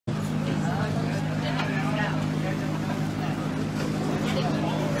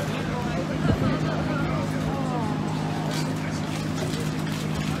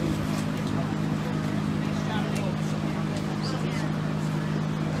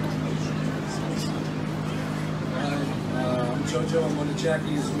JoJo. I'm one of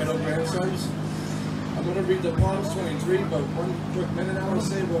Jackie's middle grandsons. I'm going to read the Approx 23, but one quick minute I want to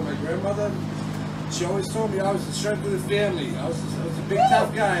say about my grandmother. She always told me I was the strength of the family. I was a big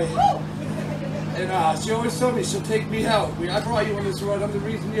tough guy. And she always told me she'll take me out. I brought you on this road. I'm the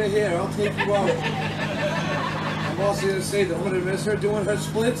reason you're here. I'll take you out. I'm also going to say that I'm going to miss her doing her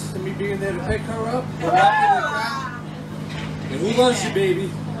splits and me being there to pick her up. And who loves you,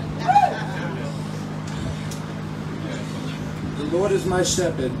 baby? The Lord is my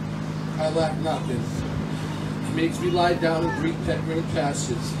shepherd. I lack nothing. He makes me lie down in green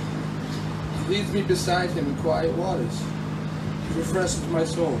pastures. He leads me beside him in quiet waters. He refreshes my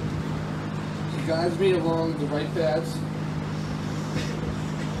soul. He guides me along the right paths.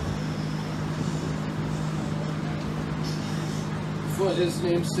 For his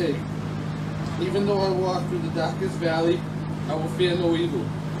name's sake. Even though I walk through the darkest valley, I will fear no evil.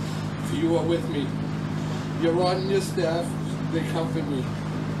 For you are with me. Your rod and your staff, they comfort me.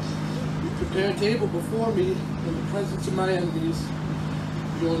 You prepare a table before me in the presence of my enemies.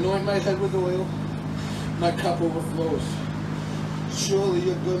 You anoint my head with oil. My cup overflows. Surely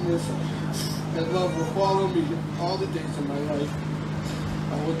your goodness and love will follow me all the days of my life.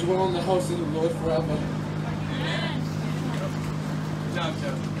 I will dwell in the house of the Lord forever. Good job,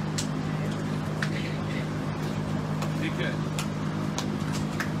 Jeff. Take care.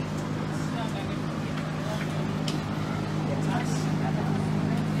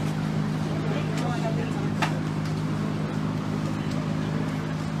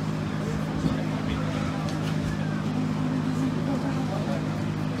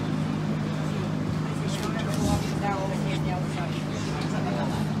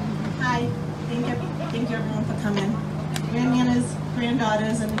 Hi, thank you everyone for coming. Grandnana's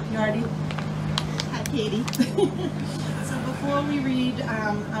granddaughters, and you already had Katie. So before we read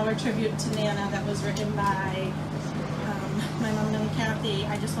our tribute to Nana that was written by my mom and Kathy,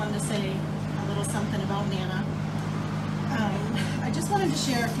 I just wanted to say a little something about Nana. I just wanted to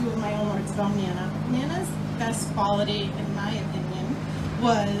share a few of my own words about Nana. Nana's best quality, in my opinion,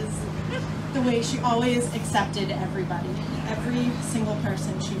 was the way she always accepted everybody, every single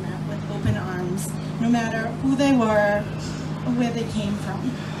person she met with open arms, no matter who they were or where they came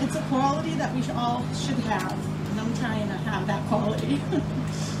from. It's a quality that we all should have, and I'm trying to have that quality.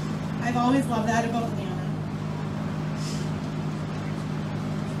 I've always loved that about Nana.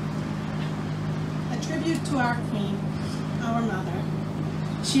 A tribute to our queen, our mother.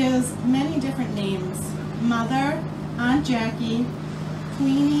 She has many different names: Mother, Aunt Jackie,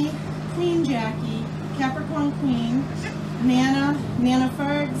 Queenie, Queen Jackie, Capricorn Queen, Nana, Nana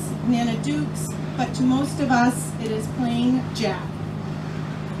Fergs, Nana Dukes, but to most of us, it is plain Jack.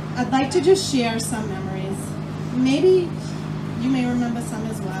 I'd like to just share some memories. Maybe you may remember some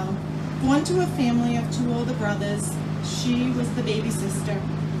as well. Born to a family of 2 older brothers, she was the baby sister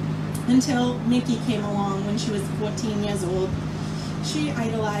until Mickey came along when she was 14 years old. She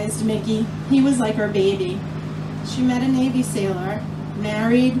idolized Mickey. He was like her baby. She met a Navy sailor,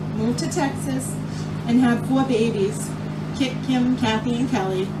 married, moved to Texas, and had 4 babies, Kit, Kim, Kathy, and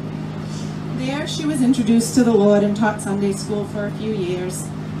Kelly. There she was introduced to the Lord and taught Sunday school for a few years.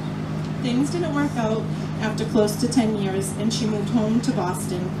 Things didn't work out after close to 10 years, and she moved home to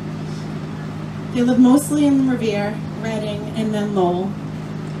Boston. They lived mostly in Revere, Redding, and then Lowell.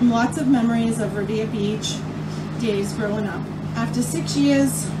 Lots of memories of Revere Beach days growing up. After 6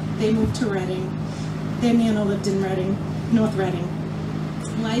 years, they moved to Redding. Their Nana lived in Redding, North Redding.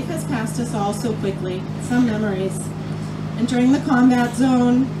 Life has passed us all so quickly. Some memories. Entering the combat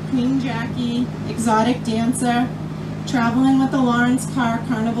zone, Queen Jackie, exotic dancer, traveling with the Lawrence Car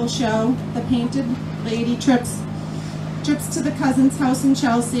Carnival show, the Painted Lady trips to the cousin's house in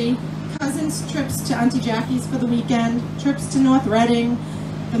Chelsea, cousins' trips to Auntie Jackie's for the weekend, trips to North Redding,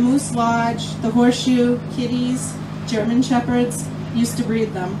 the Moose Lodge, the Horseshoe, kitties, German Shepherds, used to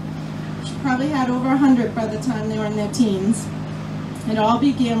breed them. She probably had over 100 by the time they were in their teens. It all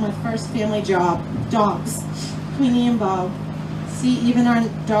began with first family dogs, Queenie and Bo. See, even our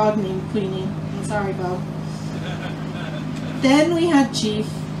dog named Queenie. I'm sorry, Bo. Then we had Chief,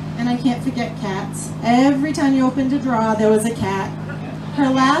 and I can't forget cats. Every time you opened a drawer, there was a cat. Her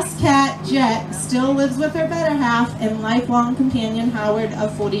last cat, Jet, still lives with her better half and lifelong companion, Howard,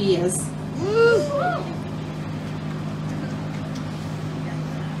 of 40 years.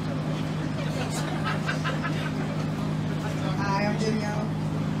 Hi, I'm Danielle.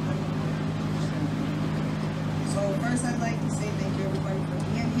 So first I'd like to say thank you everybody for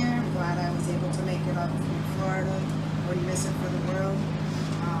being here. I'm glad I was able to make it up from Florida. Wouldn't miss it for the world.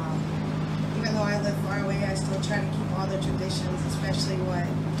 Even though I live far away, I still try to keep all the traditions, especially what,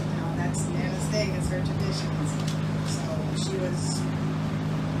 that's Nana's thing, is her traditions. So She was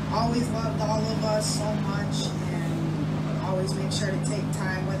always loved all of us so much, and always made sure to take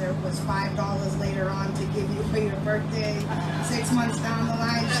time, whether it was $5 later on to give you for your birthday, 6 months down the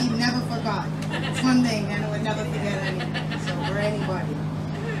line. She never forgot. It's one thing, and would never forget anything. So for anybody.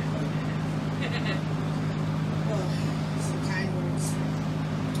 Some kind words.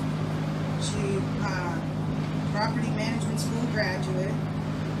 She property management school graduate.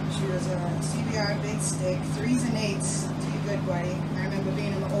 She was a CBR big stick, 3s and 8s. To you good, buddy. I remember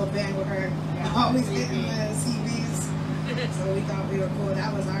being in the old band with her, always getting the CBs. So we thought we were cool.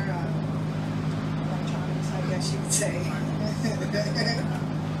 That was our electronics, I guess you would say.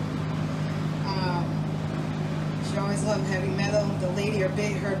 She always loved heavy metal. The lady, her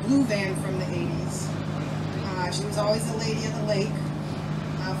blue van from the 80s. She was always the lady of the lake,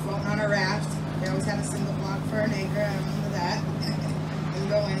 floating on a raft. They always had a single block for an anchor. I remember that. Didn't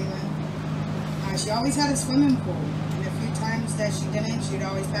go anywhere. She always had a swimming pool. And a few times that she didn't, she'd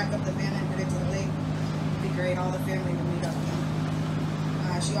always pack up the van and head it to the lake. It'd be great, all the family would meet up.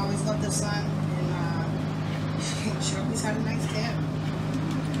 She always loved the sun, and she always had a nice tan.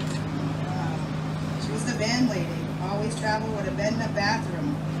 She was the van lady. Always traveled with a bed and a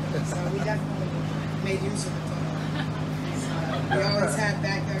bathroom. So we definitely made use of the toilet. We always had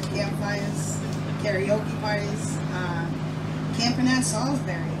backyard campfires, karaoke parties, camping at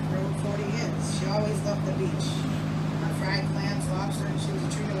Salisbury for over 40 years. She always loved the beach. Fried clams, lobster, and she was a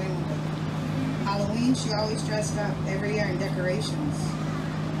true New Englander. Halloween, she always dressed up every year in decorations.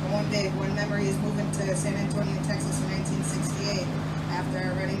 One memory is moving to San Antonio, Texas in 1968 after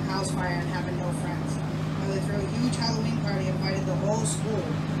a Reading house fire and having no friends. They threw a huge Halloween party, invited the whole school.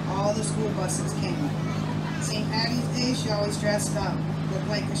 All the school buses came. St. Patty's Day, she always dressed up, looked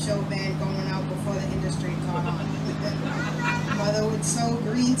like a show band going out before the industry caught on. Mother would sew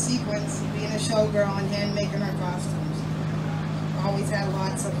green sequins, being a showgirl and hand making her costumes. Always had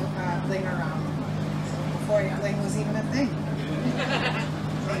lots of bling around. So before bling was even a thing.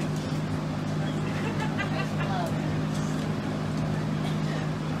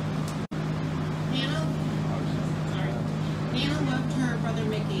 Nana loved her brother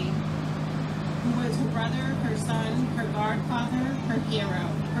Mickey, who was her brother, her son, her godfather, her hero,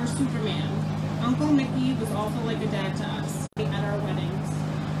 her Superman. Uncle Mickey was also like a dad to us at our weddings.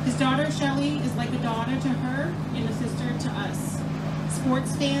 His daughter Shelley is like a daughter to her and a sister to us.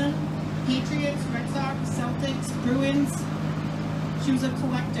 Sports fan, Patriots, Red Sox, Celtics, Bruins. She was a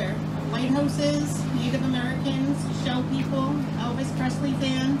collector of lighthouses, Native Americans, show people, Elvis Presley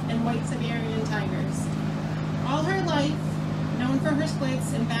fan, and white Siberian tigers. All her life, known for her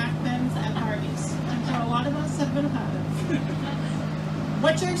splits and back bends at parties. I'm sure a lot of us have been a part of.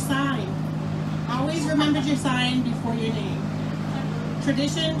 What's your sign? Always remembered your sign before your name.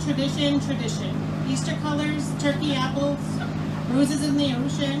 Tradition, tradition, tradition. Easter colors, turkey apples, roses in the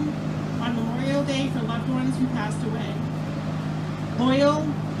ocean, on Memorial Day for loved ones who passed away. Loyal,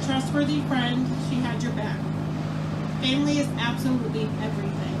 trustworthy friend, she had your back. Family is absolutely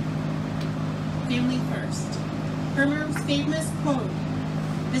everything. Family first. Her most famous quote,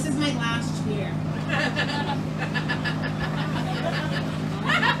 "This is my last year."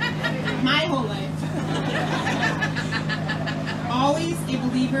 My whole life. Always a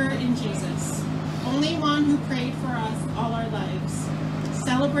believer in Jesus. Only one who prayed for us all our lives.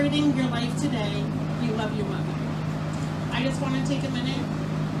 Celebrating your life today, we love you, Mother. I just want to take a minute.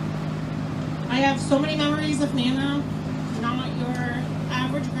 I have so many memories of Nana, not your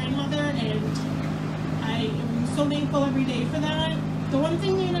average grandmother, and I am so thankful every day for that. The one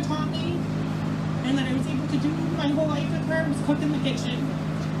thing Nana taught me, and that I was able to do my whole life with her, was cook in the kitchen.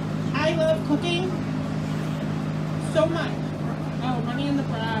 I love cooking so much. Oh, money in the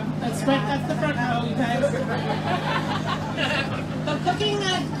bra. That's right, that's the front row, you guys. But cooking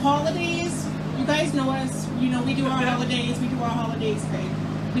at holidays, you guys know us. You know we do our holidays great.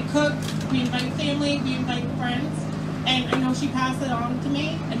 We cook, we invite family, we invite friends, and I know she passed it on to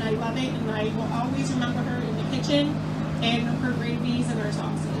me, and I love it, and I will always remember her in the kitchen, and her gravies and her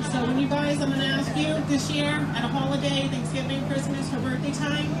sauces. So when you guys, I'm going to ask you this year, at a holiday, Thanksgiving, Christmas, her birthday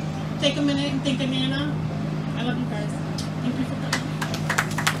time, take a minute and think of Nana. I love you guys. Thank you for coming.